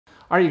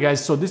All right, you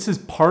guys, so this is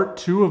part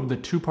 2 of the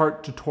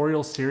 2-part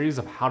tutorial series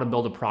of how to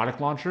build a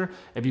product launcher.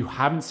 If you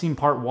haven't seen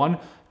part 1,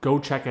 go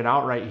check it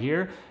out right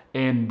here.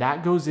 And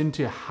that goes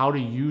into how to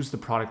use the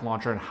product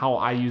launcher and how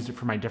I used it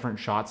for my different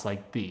shots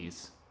like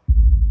these.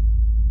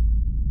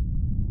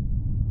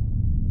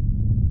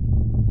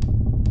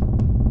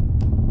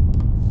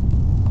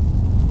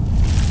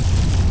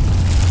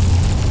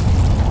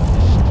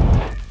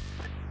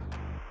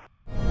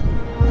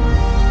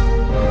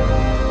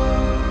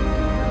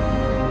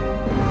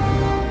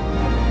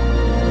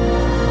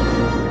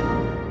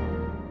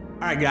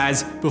 Alright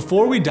guys,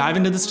 before we dive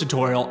into this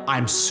tutorial,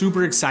 I'm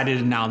super excited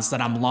to announce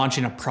that I'm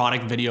launching a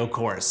product video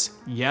course.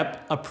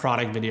 Yep, a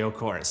product video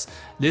course.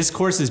 This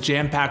course is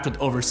jam-packed with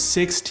over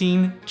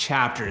 16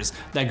 chapters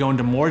that go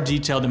into more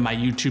detail than my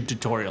YouTube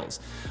tutorials.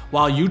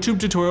 While YouTube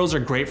tutorials are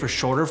great for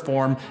shorter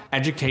form,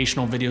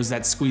 educational videos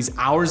that squeeze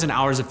hours and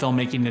hours of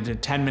filmmaking into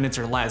 10 minutes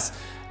or less,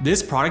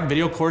 this product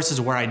video course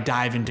is where I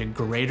dive into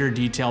greater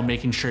detail,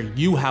 making sure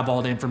you have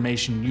all the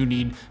information you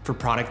need for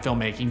product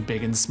filmmaking,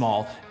 big and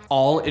small,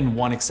 all in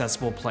one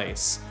accessible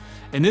place.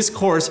 In this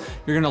course,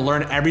 you're gonna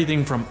learn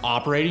everything from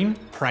operating,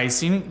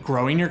 pricing,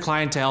 growing your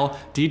clientele,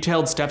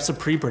 detailed steps of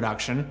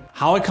pre-production,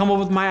 how I come up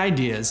with my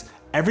ideas,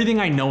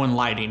 everything I know in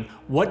lighting,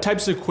 what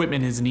types of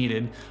equipment is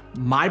needed,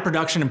 my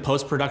production and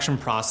post-production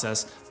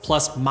process,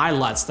 plus my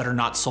LUTs that are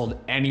not sold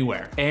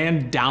anywhere,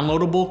 and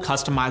downloadable,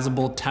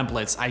 customizable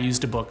templates I use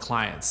to book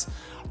clients.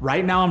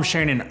 Right now, I'm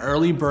sharing an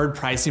early bird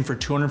pricing for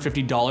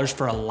 $250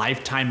 for a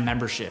lifetime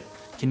membership.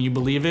 Can you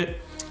believe it?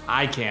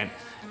 I can't.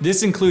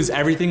 This includes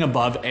everything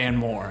above and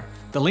more.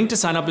 The link to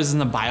sign up is in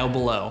the bio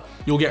below.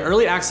 You'll get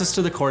early access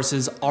to the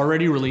courses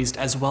already released,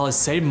 as well as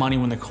save money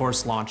when the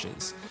course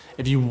launches.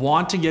 If you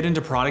want to get into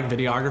product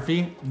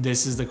videography,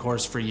 this is the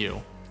course for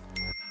you.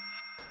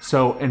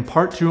 So in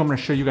part 2, I'm gonna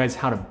show you guys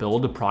how to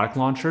build a product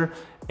launcher,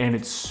 and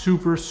it's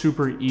super,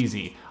 super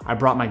easy. I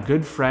brought my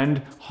good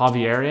friend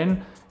Javier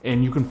in,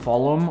 and you can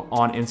follow him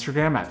on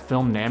Instagram at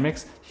Pneumatic.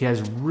 He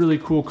has really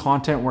cool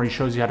content where he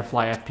shows you how to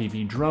fly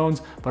FPV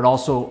drones, but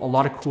also a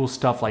lot of cool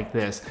stuff like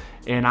this.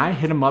 And I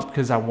hit him up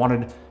because I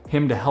wanted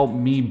him to help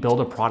me build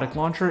a product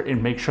launcher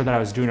and make sure that I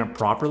was doing it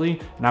properly.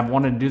 And I've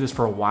wanted to do this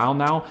for a while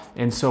now.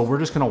 And so we're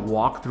just gonna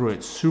walk through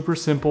it. Super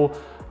simple.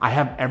 I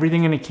have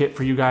everything in a kit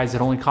for you guys. It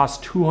only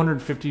costs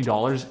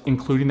 $250,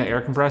 including the air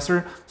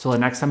compressor. So the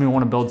next time you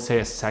wanna build, say,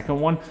 a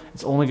second one,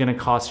 it's only gonna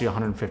cost you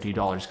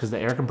 $150 because the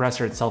air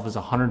compressor itself is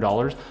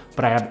 $100,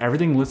 but I have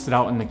everything listed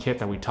out in the kit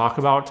that we talk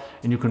about,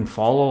 and you can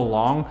follow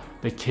along.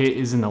 The kit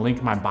is in the link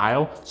in my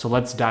bio, so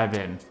let's dive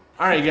in.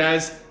 All right,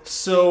 guys,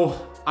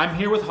 so I'm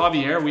here with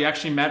Javier. We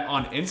actually met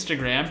on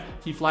Instagram.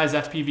 He flies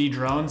FPV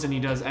drones and he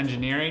does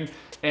engineering.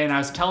 And I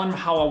was telling him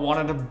how I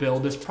wanted to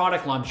build this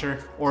product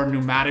launcher or a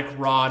pneumatic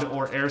rod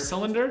or air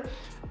cylinder.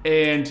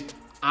 And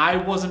I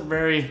wasn't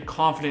very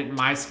confident in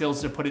my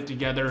skills to put it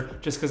together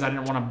just because I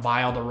didn't want to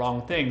buy all the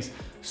wrong things.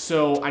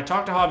 So I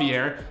talked to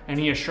Javier and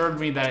he assured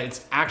me that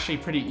it's actually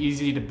pretty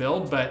easy to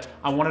build, but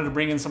I wanted to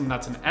bring in someone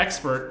that's an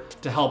expert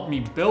to help me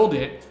build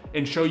it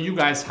and show you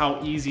guys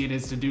how easy it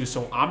is to do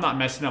so I'm not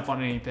messing up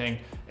on anything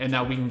and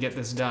that we can get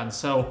this done.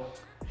 So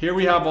here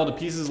we have all the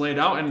pieces laid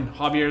out, and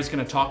Javier is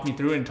gonna talk me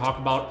through it and talk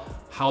about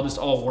how this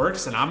all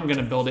works, and I'm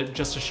gonna build it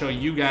just to show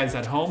you guys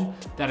at home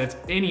that it's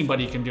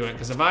anybody can do it,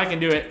 because if I can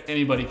do it,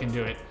 anybody can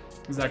do it.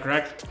 Is that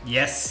correct?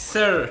 Yes,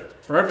 sir.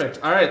 Perfect.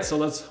 All right, so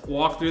let's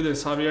walk through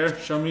this. Javier,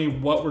 show me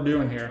what we're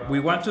doing here.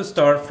 We want to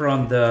start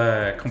from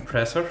the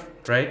compressor,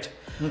 right?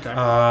 Okay.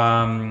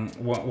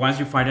 Once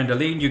you find the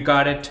link, you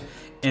got it.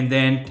 And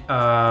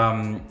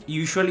then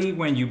usually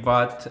when you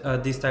bought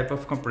this type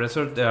of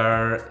compressor, there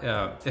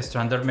are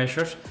standard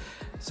measures.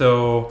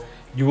 So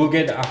you will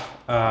get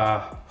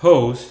a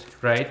hose,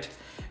 right?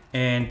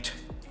 And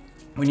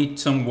we need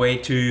some way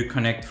to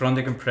connect from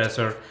the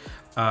compressor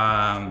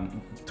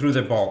through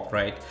the bulb,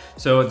 right?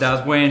 So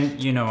that's when,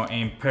 you know,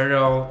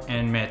 imperial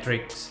and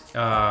metrics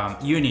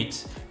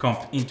units come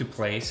into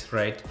place,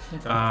 right?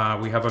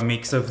 Okay. We have a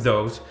mix of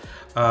those.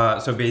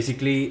 So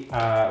basically,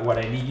 what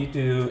I need you to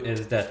do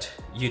is that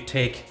you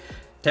take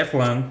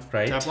Teflon,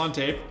 right? Teflon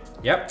tape.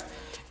 Yep.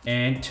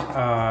 And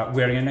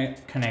we're gonna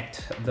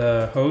connect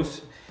the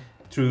hose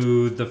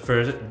through the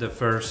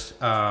first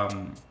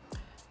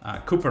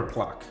Cooper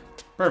plug.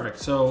 Perfect.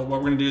 So what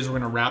we're gonna do is we're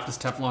gonna wrap this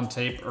Teflon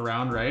tape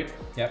around, right?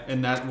 Yep.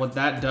 And what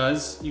that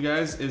does, you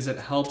guys, is it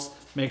helps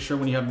make sure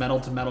when you have metal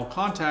to metal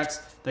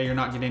contacts that you're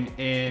not getting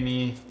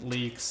any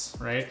leaks,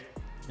 right?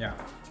 Yeah.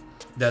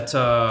 That's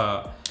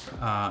a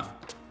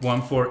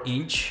 1/4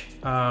 inch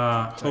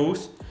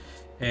hose,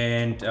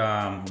 and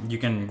you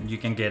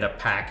can get a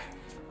pack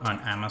on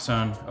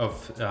Amazon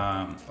of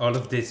all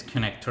of these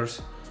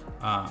connectors.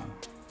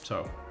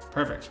 So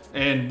perfect.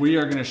 And we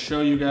are gonna show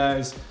you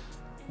guys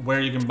where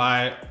you can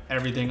buy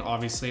everything,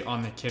 obviously,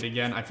 on the kit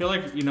again. I feel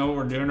like you know what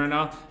we're doing right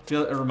now.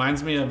 It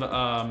reminds me of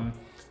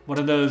what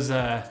are those?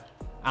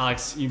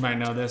 Alex, you might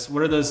know this.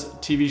 What are those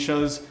TV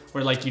shows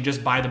where like you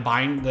just buy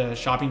the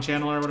shopping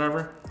channel or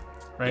whatever,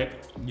 right?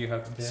 You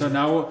have. So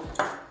now,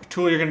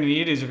 tool you're gonna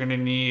need is you're gonna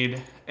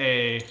need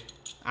a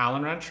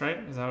Allen wrench, right?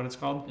 Is that what it's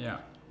called? Yeah.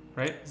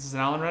 right? This is an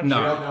Allen wrench? No.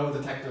 We don't know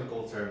the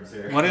technical terms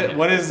here.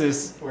 What is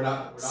this? We're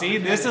not See,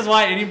 this is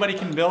why anybody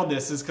can build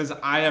this, is because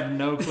I have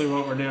no clue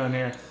what we're doing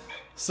here.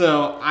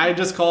 So I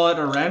just call it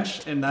a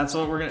wrench, and that's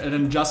what we're gonna,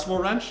 an adjustable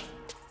wrench?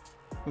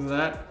 Is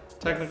that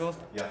technical?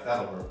 Yeah,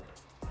 that'll work.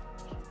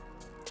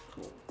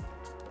 Cool.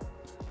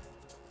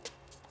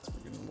 So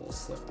we're getting a little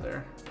slip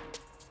there.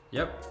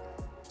 Yep.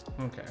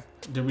 Okay.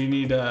 Do we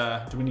need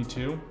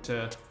two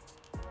to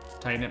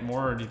tighten it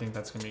more, or do you think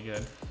that's gonna be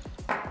good?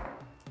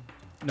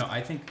 No,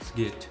 I think it's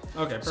good.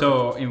 Okay, perfect.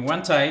 So in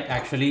one side,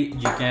 actually,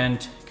 you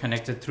can't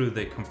connect it through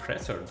the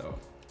compressor though.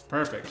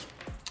 Perfect.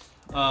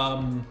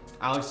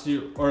 Alex,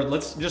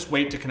 let's just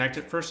wait to connect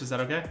it first. Is that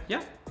okay?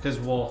 Yeah. Because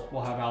we'll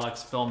have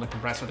Alex film the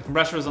compressor. The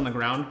compressor is on the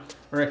ground.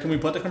 All right, can we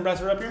put the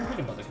compressor up here? We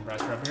can put the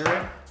compressor up here,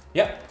 right?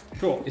 Yeah.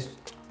 Cool. It's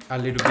a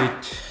little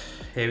bit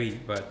heavy,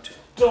 but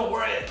Don't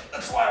worry,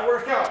 that's why I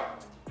work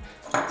out.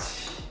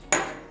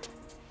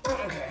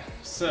 Okay,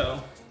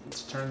 so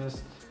let's turn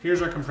this.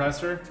 Here's our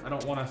compressor. I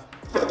don't want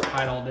to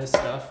hide all this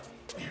stuff.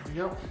 Here we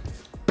go.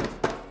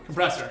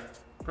 Compressor.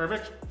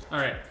 Perfect. All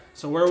right,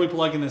 so where are we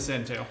plugging this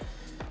into?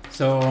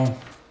 so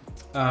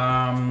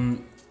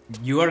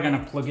you are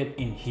gonna plug it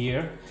in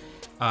here.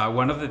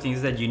 One of the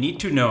things that you need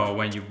to know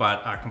when you buy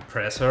a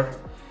compressor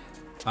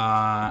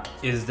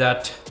is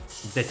that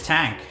the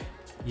tank,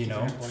 you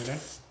know. Plug it in?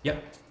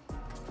 Yep.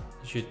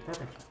 You should.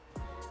 Perfect.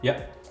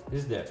 Yep.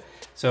 Is there.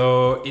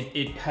 So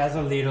it has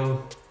a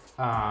little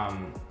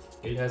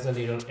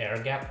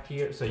air gap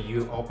here, so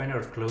you open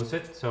or close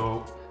it.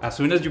 So as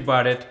soon as you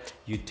bought it,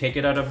 you take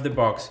it out of the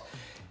box,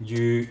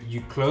 you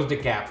close the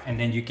gap, and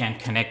then you can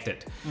connect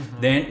it.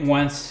 Then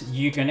once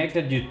you connect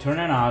it, you turn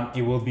it on,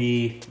 it will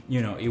be,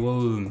 it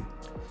will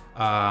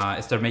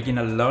start making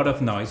a lot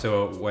of noise.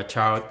 So watch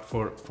out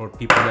for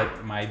people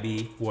that might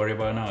be worried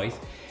about noise,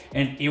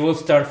 and it will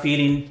start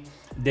filling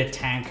the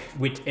tank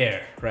with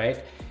air,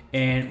 right?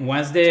 And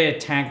once the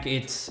tank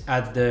is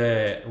at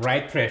the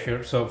right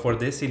pressure, so for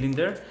this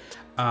cylinder,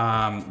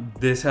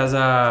 this has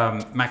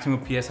a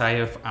maximum PSI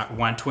of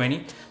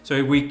 120. So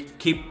if we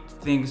keep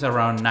things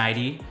around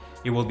 90,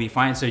 it will be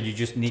fine. So you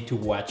just need to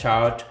watch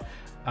out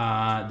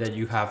that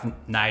you have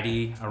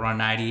around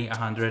 90,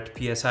 100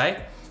 PSI.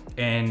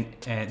 And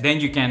then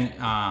you can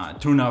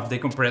turn off the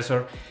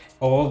compressor.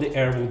 All the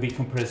air will be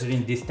compressed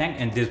in this tank,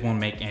 and this won't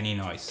make any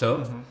noise.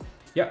 So,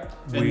 yeah.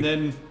 And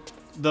then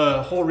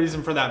the whole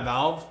reason for that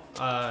valve,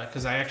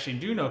 because I actually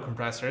do know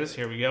compressors,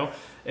 here we go.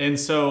 And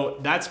so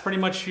that's pretty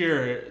much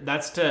here,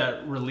 that's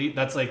to release,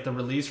 that's like the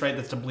release, right?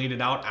 That's to bleed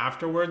it out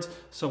afterwards.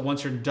 So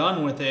once you're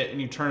done with it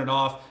and you turn it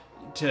off,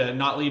 to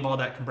not leave all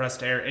that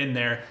compressed air in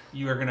there,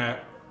 you are gonna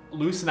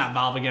loosen that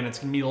valve again. It's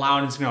gonna be loud,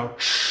 and it's gonna go,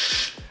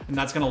 and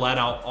that's gonna let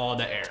out all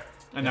the air.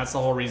 And that's the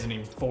whole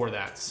reasoning for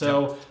that.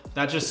 So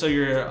that's just so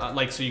you're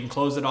so you can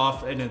close it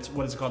off, and it's,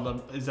 what is it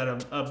called? Is that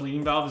a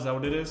bleeding valve? Is that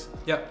what it is?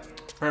 Yep.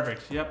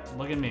 Perfect. Yep.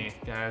 Look at me,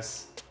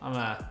 guys. I'm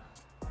a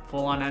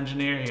full-on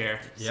engineer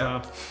here.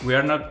 Yeah. So We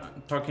are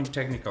not talking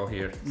technical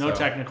here. no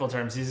technical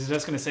terms. He's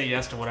just gonna say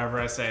yes to whatever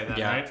I say then,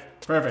 Yeah. right?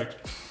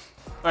 Perfect.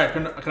 All right,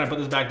 can I put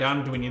this back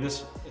down? Do we need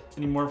this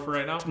anymore for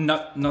right now?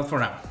 Not for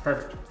now.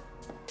 Perfect.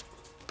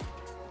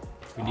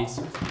 We need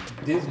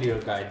this little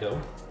guy though,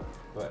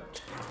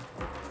 but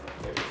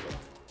there we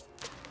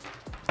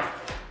go.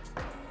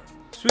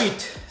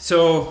 Sweet.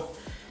 So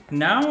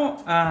now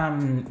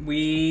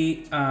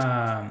we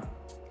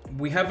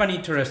have an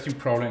interesting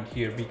problem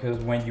here, because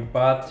when you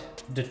bought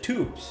the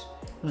tubes,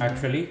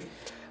 actually,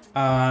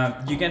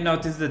 you can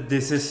notice that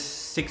this is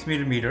 6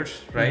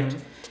 millimeters, right?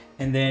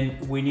 And then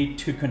we need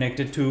to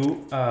connect it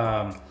to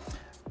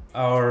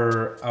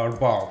our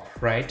bulb,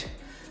 right?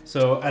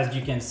 So as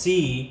you can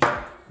see,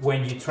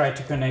 when you try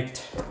to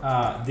connect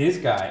this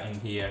guy in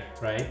here,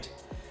 right?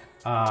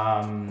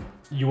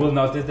 You will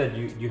notice that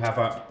you have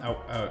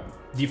a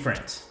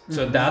difference.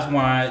 So that's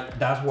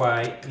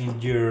why in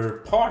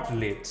your part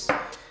lids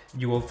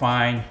you will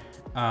find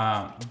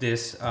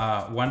this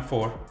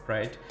 1.4,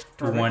 right,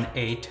 to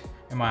 1.8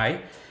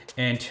 mi,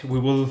 and we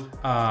will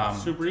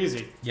super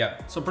easy.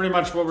 Yeah. So pretty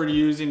much what we're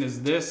using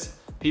is this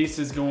piece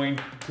is going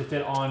to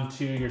fit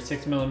onto your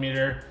 6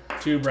 millimeter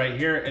tube right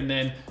here, and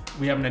then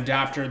we have an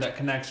adapter that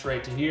connects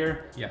right to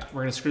here. Yeah.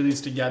 We're gonna screw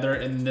these together,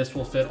 and this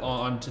will fit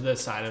onto the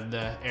side of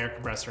the air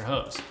compressor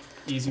hose.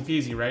 Easy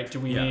peasy, right? Do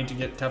we need to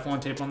get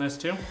Teflon tape on this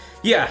too?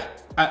 Yeah.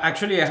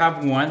 Actually, I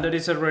have one that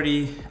is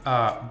already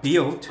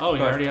built. Oh,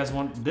 he already has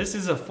one. This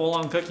is a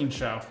full-on cooking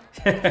show.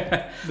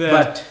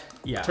 But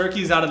yeah,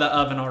 turkey's out of the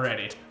oven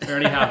already. We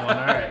already have one.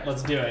 All right,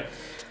 let's do it.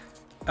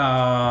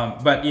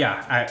 But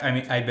yeah, I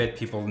mean, I bet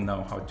people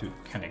know how to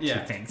connect two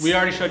things. We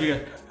already showed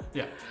you.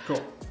 Yeah, cool.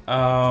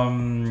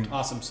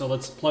 Awesome. So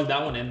let's plug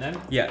that one in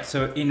then. Yeah.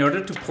 So in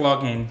order to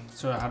plug in,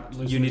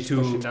 you need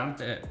to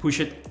push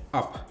it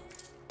up.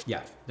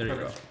 Yeah. There you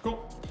go.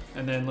 Cool.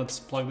 And then let's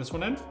plug this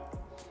one in,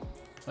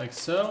 like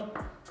so.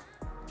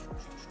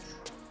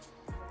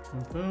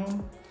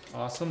 Boom.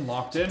 Awesome.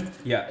 Locked in.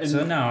 Yeah.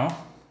 So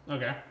now.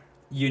 Okay.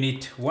 You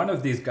need one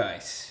of these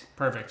guys.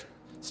 Perfect.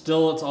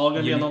 Still, it's all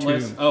gonna be You on the need to-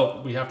 list.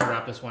 Oh, we have to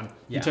wrap this one.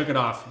 Yeah. He took it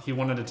off. He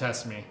wanted to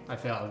test me. I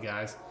failed,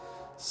 guys.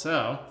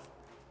 So,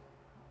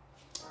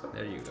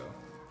 There you go.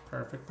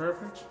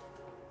 perfect.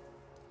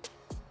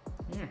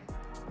 Here.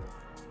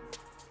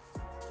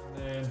 And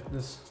then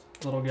this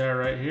little guy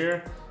right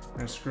here. I'm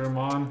gonna screw him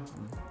on.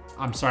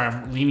 I'm sorry,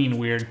 I'm leaning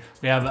weird.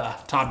 We have a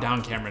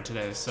top-down camera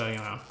today, so you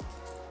know,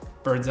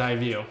 bird's eye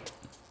view.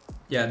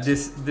 Yeah,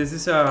 this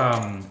is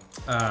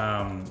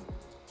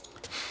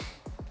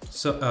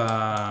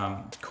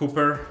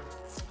Cooper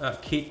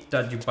kit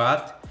that you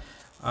bought.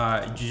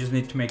 You just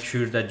need to make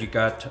sure that you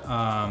got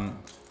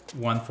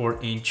 1/4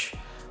 inch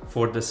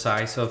for the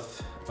size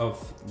of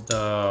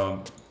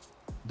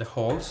the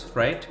holes,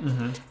 right?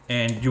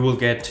 And you will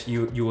get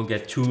you will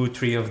get 2,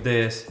 3 of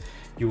this.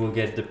 You will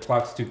get the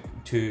plugs to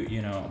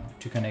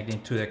connect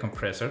into the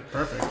compressor.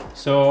 Perfect.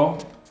 So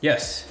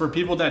yes, For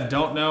people that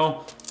don't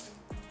know,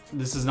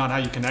 this is not how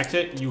you connect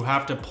it. You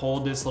have to pull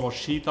this little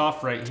sheath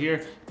off right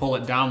here, pull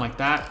it down like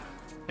that,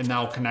 and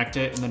that'll connect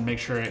it, and then make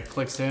sure it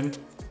clicks in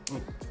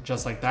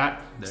just like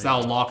that. So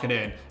that'll lock it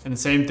in. And the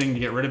same thing, to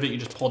get rid of it, you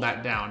just pull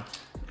that down.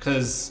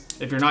 Because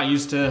if you're not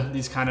used to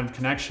these kind of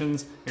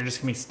connections, you're just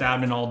gonna be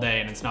stabbing all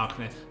day, and it's not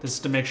gonna, this is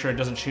to make sure it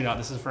doesn't shoot out.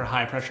 This is for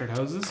high pressured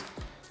hoses.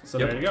 So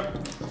Yep. there you go.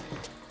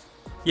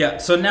 yeah.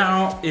 So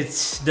now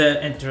it's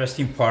the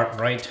interesting part,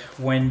 right?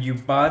 When you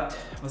bought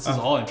This is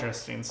all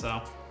interesting,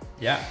 so.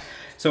 yeah.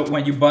 So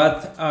when you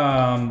bought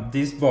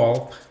this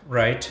bulb,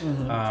 right?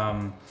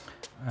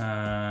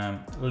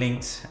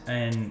 Links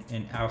and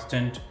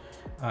Austen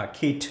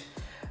kit.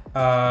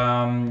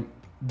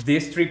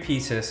 These 3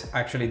 pieces,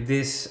 actually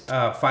this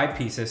 5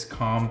 pieces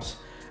comes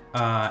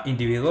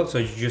individual. So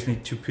you just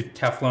need to put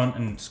Teflon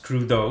and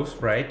screw those,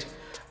 right?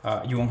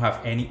 You won't have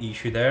any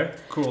issue there.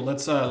 Cool,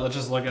 let's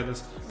just look at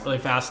this really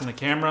fast in the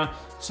camera.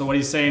 So what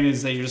he's saying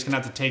is that you're just gonna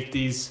have to take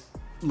these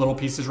little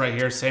pieces right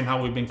here, same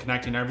how we've been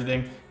connecting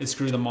everything, is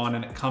screw them on,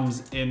 and it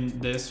comes in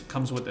this,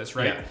 comes with this,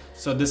 right? Yeah.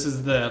 So this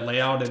is the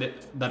layout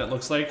that it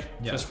looks like,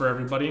 Yeah. just for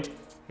everybody.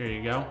 Here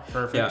you go,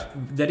 perfect. Yeah,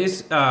 there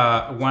is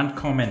one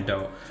comment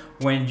though.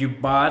 When you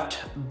bought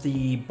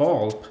the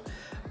bulb,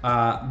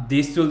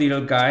 these 2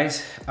 little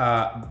guys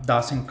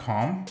doesn't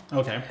come.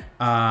 Okay.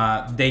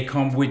 They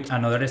come with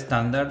another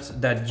standards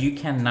that you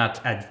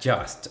cannot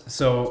adjust.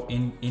 So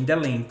in the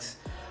links,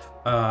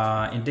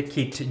 in the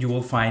kit, you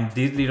will find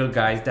these little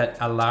guys that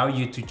allow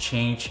you to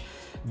change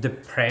the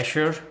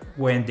pressure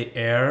when the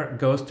air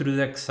goes through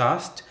the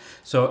exhaust.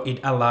 So it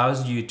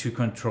allows you to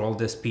control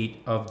the speed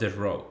of the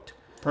road.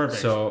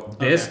 Perfect. So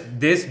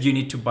this you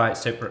need to buy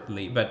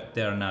separately, but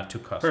they're not too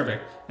costly.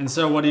 Perfect. And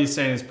so what he's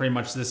saying is pretty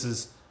much, this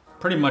is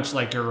pretty much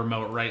like your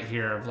remote right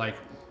here of like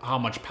how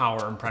much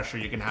power and pressure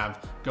you can have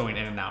going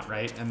in and out,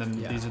 right? And then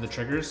these are the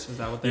triggers. Is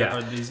that what they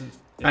are? These.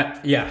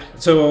 Yeah.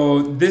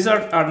 So these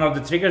are not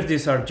the triggers.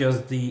 These are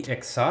just the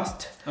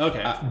exhaust.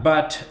 Okay.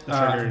 But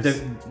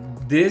triggers.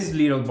 this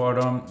little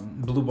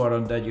blue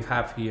button that you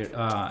have here,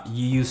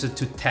 you use it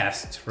to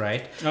test,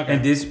 right? Okay.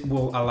 And this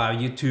will allow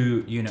you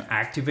to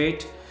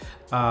activate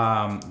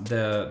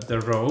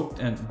the rope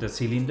and the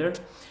cylinder.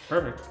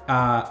 Perfect.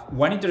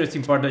 One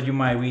interesting part that you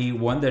might be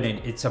wondering,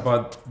 it's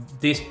about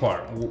this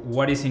part.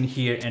 What is in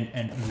here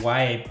and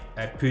why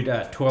I put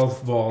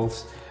 12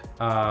 volts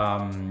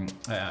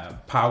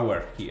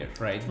power here,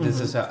 right? This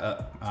is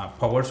a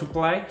power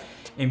supply,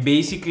 and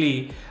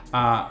basically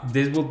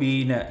this will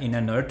be in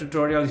another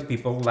tutorial if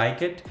people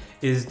like it,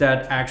 is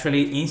that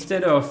actually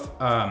instead of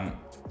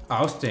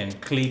Austen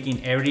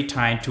clicking every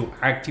time to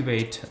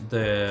activate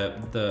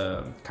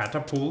the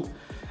catapult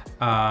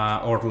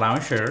or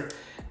launcher,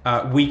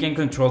 we can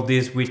control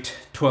this with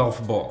 12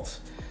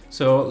 volts.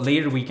 So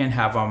later we can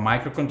have a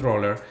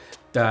microcontroller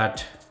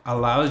that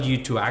allows you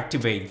to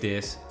activate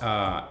this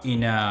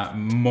in a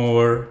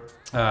more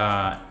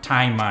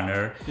time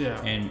manner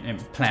and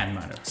planned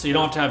manner. So you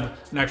don't have to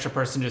have an extra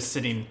person just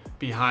sitting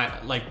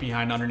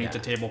behind underneath the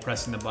table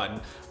pressing the button.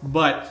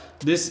 But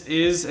this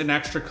is an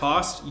extra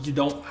cost. You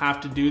don't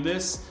have to do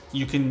this.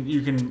 You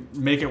can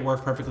make it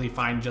work perfectly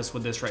fine just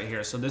with this right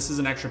here. So this is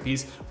an extra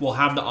piece. We'll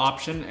have the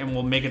option, and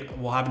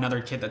we'll have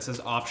another kit that says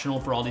optional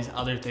for all these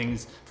other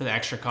things for the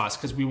extra cost,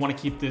 because we want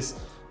to keep this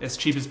as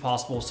cheap as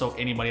possible so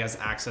anybody has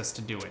access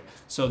to do it.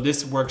 So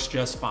this works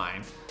just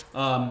fine.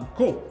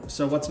 Cool.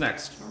 So what's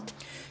next?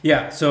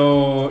 Yeah,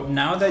 so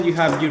now that you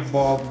have your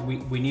bulb,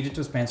 we needed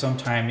to spend some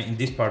time in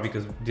this part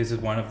because this is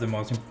one of the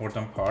most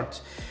important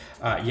parts.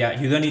 Yeah,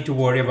 you don't need to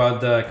worry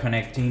about the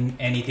connecting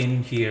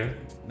anything here,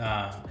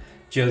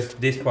 just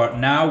this part.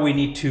 Now we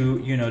need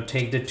to,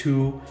 take the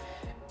 2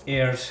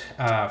 airs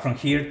from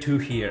here to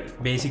here.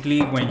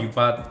 Basically, when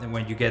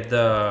you get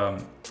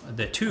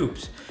the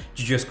tubes,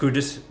 you just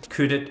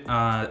cut it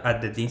at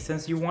the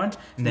distance you want,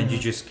 and then you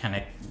just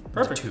connect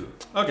the 2.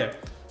 Okay.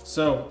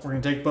 So we're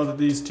gonna take both of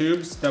these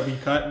tubes that we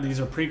cut.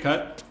 These are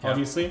pre-cut,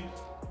 obviously,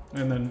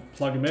 and then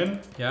plug them in.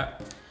 Yeah.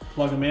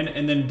 Plug them in,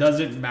 and then does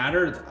it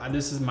matter?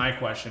 This is my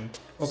question.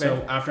 Okay.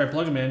 So after I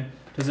plug them in,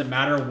 does it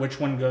matter which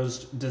one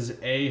goes? Does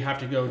A have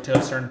to go to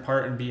a certain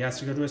part and B has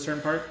to go to a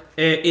certain part?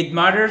 It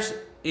matters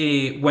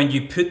when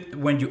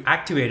you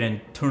activate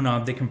and turn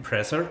on the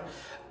compressor,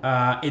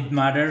 it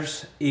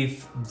matters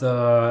if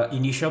the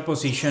initial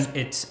position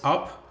it's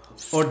up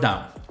or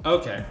down.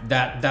 Okay.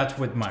 That's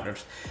what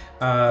matters.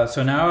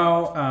 So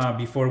now,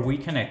 before we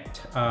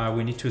connect,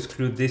 we need to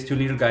screw these two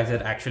little guys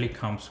that actually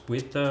comes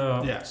with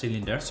the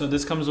cylinder. So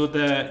this comes with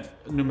the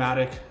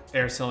pneumatic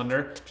air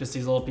cylinder, just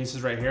these little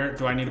pieces right here.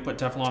 Do I need to put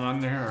Teflon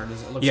on there, or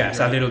does it look? Yes,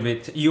 a little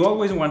bit. You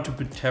always want to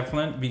put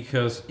Teflon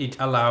because it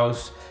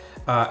allows,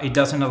 it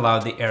doesn't allow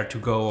the air to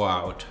go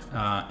out,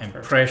 and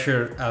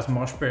pressure, as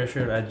much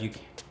pressure as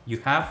you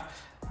have,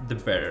 the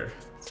better.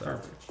 So,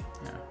 perfect.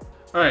 Yeah.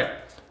 All right.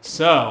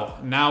 So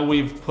now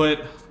we've put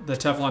the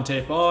Teflon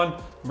tape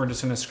on. We're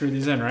just gonna screw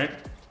these in, right?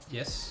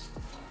 Yes.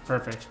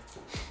 Perfect.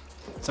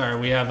 Sorry,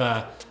 we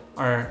have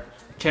our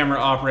camera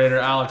operator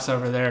Alex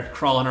over there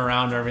crawling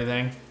around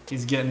everything.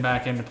 He's getting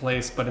back into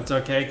place, but it's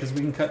okay because we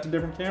can cut to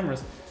different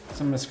cameras.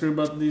 So I'm gonna screw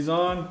both of these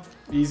on,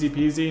 easy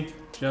peasy,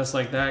 just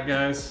like that,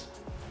 guys.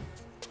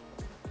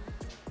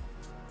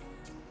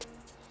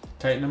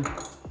 Tighten them.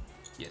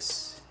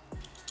 Yes.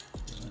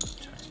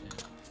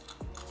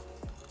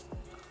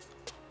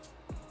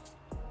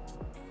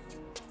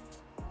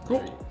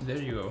 Cool. There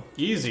you go.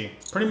 Easy.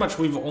 Pretty much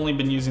we've only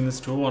been using this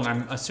tool, and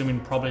I'm assuming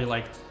probably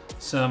like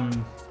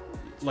some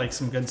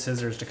good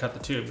scissors to cut the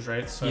tubes,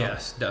 right? So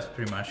Yes, that's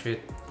pretty much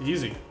it.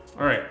 easy.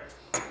 All right.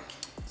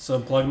 So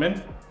plug them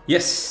in.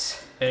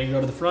 Yes. A, go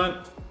to the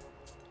front.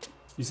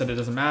 You said it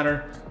doesn't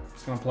matter. I'm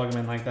just gonna plug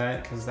them in like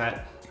that because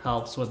that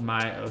helps with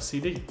my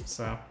OCD.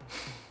 So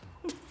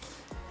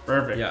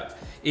perfect. Yeah.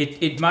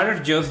 It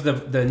matters just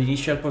the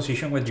initial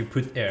position when you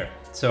put air.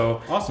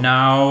 So Awesome.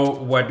 now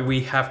what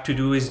we have to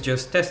do is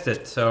just test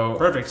it. So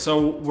Perfect.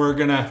 So we're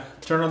gonna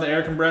turn on the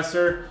air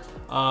compressor.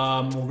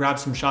 We'll grab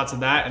some shots of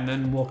that, and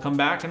then we'll come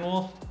back and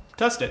we'll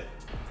test it.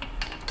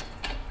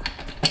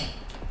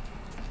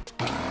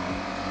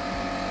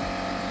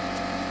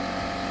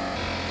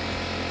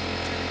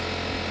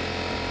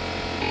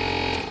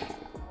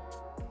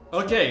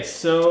 Okay,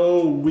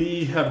 so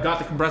we have got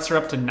the compressor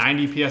up to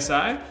 90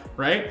 PSI,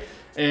 right?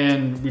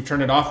 And we've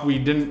turned it off. We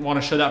didn't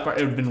want to show that part.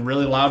 It would have been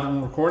really loud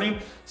when recording.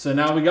 So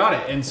now we got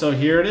it. And so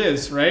here it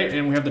is, right?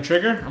 And we have the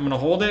trigger. I'm gonna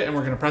hold it and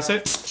we're gonna press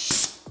it.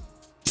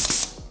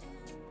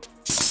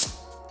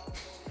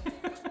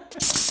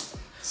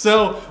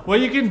 So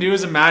what you can do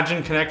is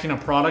imagine connecting a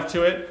product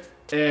to it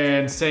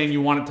and saying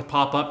you want it to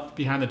pop up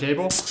behind the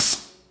table,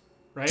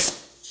 right?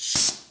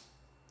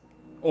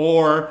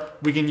 Or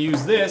we can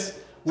use this,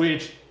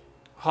 which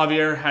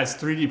Javier has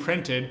 3D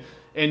printed,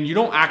 and you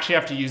don't actually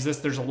have to use this.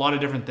 There's a lot of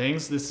different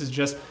things. This is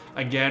just,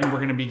 again, we're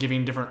gonna be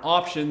giving different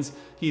options.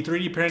 He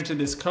 3D printed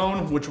this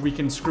cone, which we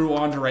can screw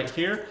onto right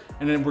here,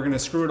 and then we're gonna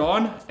screw it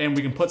on, and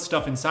we can put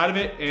stuff inside of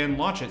it and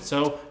launch it.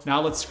 So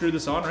now let's screw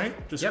this on, right?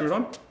 Just screw it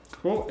on.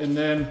 Cool, and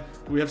then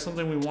do we have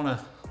something we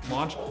wanna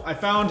launch? I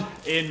found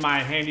in my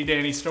handy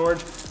dandy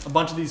storage a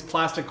bunch of these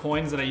plastic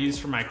coins that I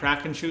used for my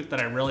crack and shoot that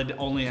I really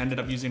only ended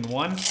up using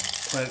one,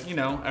 but you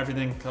know,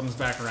 everything comes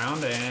back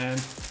around,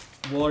 and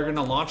we're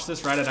gonna launch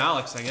this right at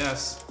Alex, I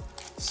guess.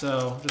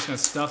 So just gonna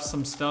stuff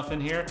some stuff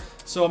in here.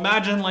 So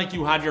imagine like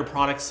you had your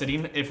product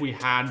sitting, if we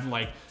had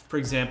like, for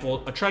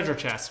example, a treasure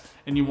chest,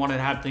 and you wanted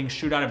to have things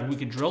shoot out of it, we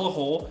could drill a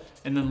hole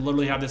and then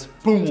literally have this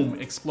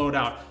boom explode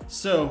out.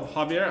 So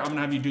Javier, I'm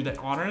gonna have you do the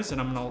honors, and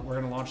we're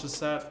gonna launch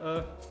this at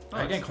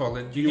I can call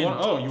it. you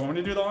want me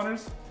to do the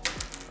honors?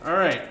 All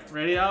right,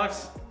 ready,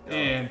 Alex? Yeah.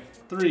 And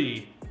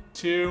 3,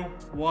 2,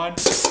 1.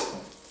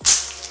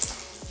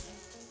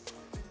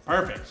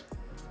 Perfect.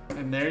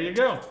 And there you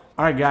go.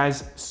 All right,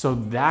 guys, so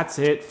that's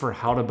it for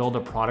how to build a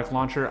product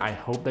launcher. I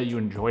hope that you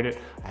enjoyed it.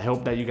 I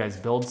hope that you guys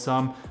build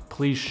some.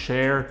 Please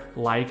share,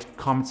 like,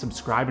 comment,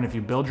 subscribe, and if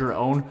you build your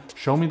own,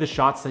 show me the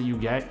shots that you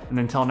get. And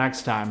until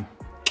next time,